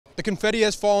The confetti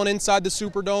has fallen inside the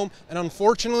Superdome, and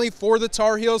unfortunately for the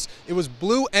Tar Heels, it was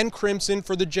blue and crimson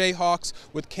for the Jayhawks,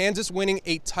 with Kansas winning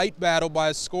a tight battle by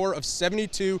a score of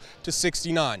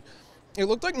 72-69. It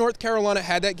looked like North Carolina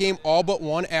had that game all but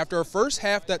won after a first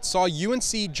half that saw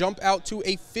UNC jump out to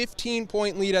a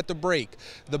 15-point lead at the break.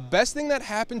 The best thing that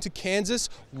happened to Kansas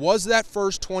was that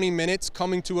first 20 minutes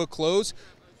coming to a close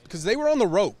because they were on the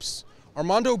ropes.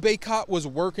 Armando Bacot was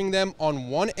working them on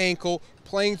one ankle,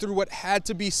 playing through what had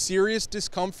to be serious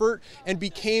discomfort, and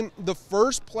became the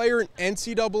first player in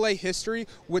NCAA history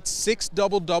with 6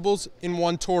 double-doubles in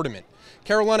one tournament.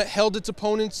 Carolina held its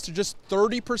opponents to just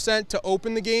 30% to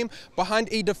open the game behind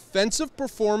a defensive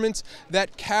performance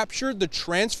that captured the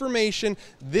transformation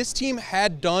this team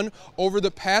had done over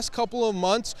the past couple of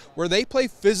months, where they play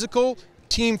physical,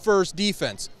 team-first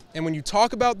defense. And when you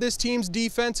talk about this team's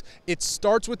defense, it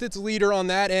starts with its leader on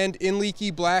that end in Leaky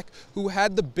Black, who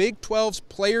had the Big 12's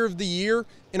Player of the Year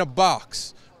in a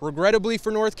box. Regrettably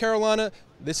for North Carolina,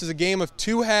 this is a game of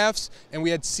 2 halves, and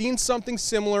we had seen something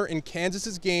similar in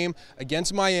Kansas's game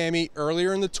against Miami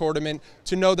earlier in the tournament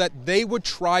to know that they would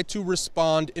try to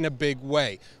respond in a big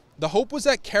way. The hope was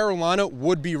that Carolina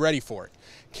would be ready for it.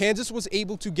 Kansas was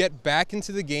able to get back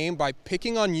into the game by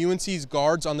picking on UNC's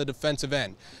guards on the defensive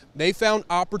end. They found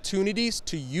opportunities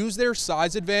to use their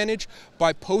size advantage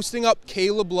by posting up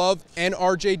Caleb Love and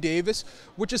RJ Davis,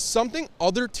 which is something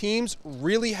other teams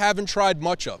really haven't tried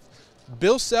much of.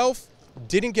 Bill Self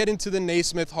didn't get into the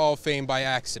Naismith Hall of Fame by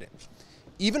accident.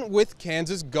 Even with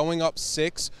Kansas going up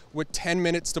 6 with 10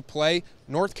 minutes to play,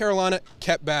 North Carolina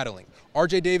kept battling.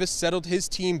 RJ Davis settled his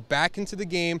team back into the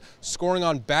game, scoring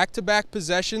on back-to-back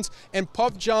possessions, and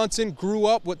Puff Johnson grew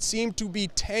up what seemed to be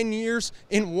 10 years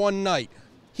in one night.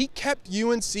 He kept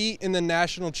UNC in the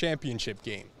national championship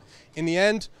game. In the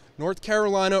end, North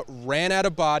Carolina ran out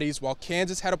of bodies, while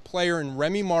Kansas had a player in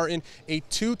Remy Martin, a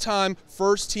 2-time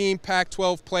first-team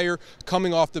Pac-12 player,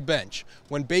 coming off the bench.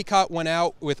 When Bacot went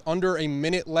out with under a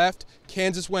minute left,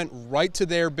 Kansas went right to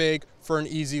their big for an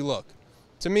easy look.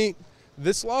 To me,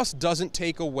 this loss doesn't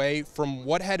take away from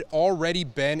what had already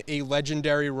been a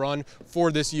legendary run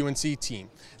for this UNC team.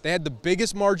 They had the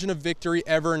biggest margin of victory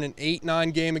ever in an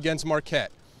 8-9 game against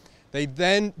Marquette. They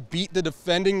then beat the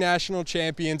defending national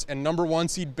champions and #1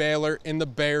 seed Baylor in the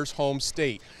Bears' home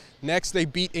state. Next, they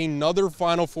beat another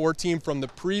Final Four team from the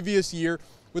previous year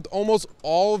with almost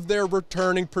all of their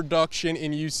returning production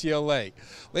in UCLA.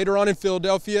 Later on in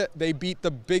Philadelphia, they beat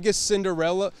the biggest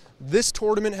Cinderella this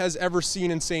tournament has ever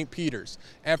seen in St. Peter's.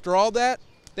 After all that,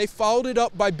 they followed it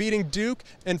up by beating Duke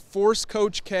and forced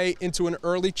Coach K into an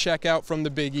early checkout from the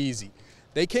Big Easy.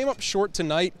 They came up short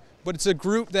tonight, but it's a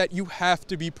group that you have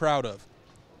to be proud of.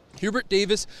 Hubert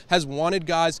Davis has wanted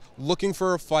guys looking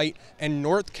for a fight, and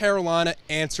North Carolina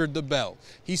answered the bell.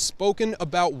 He's spoken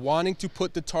about wanting to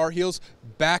put the Tar Heels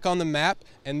back on the map,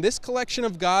 and this collection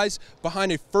of guys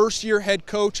behind a first-year head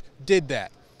coach did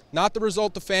that. Not the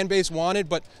result the fan base wanted,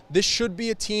 but this should be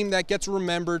a team that gets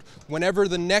remembered whenever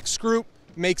the next group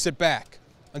makes it back.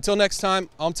 Until next time,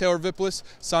 I'm Taylor Vippolis,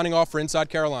 signing off for Inside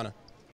Carolina.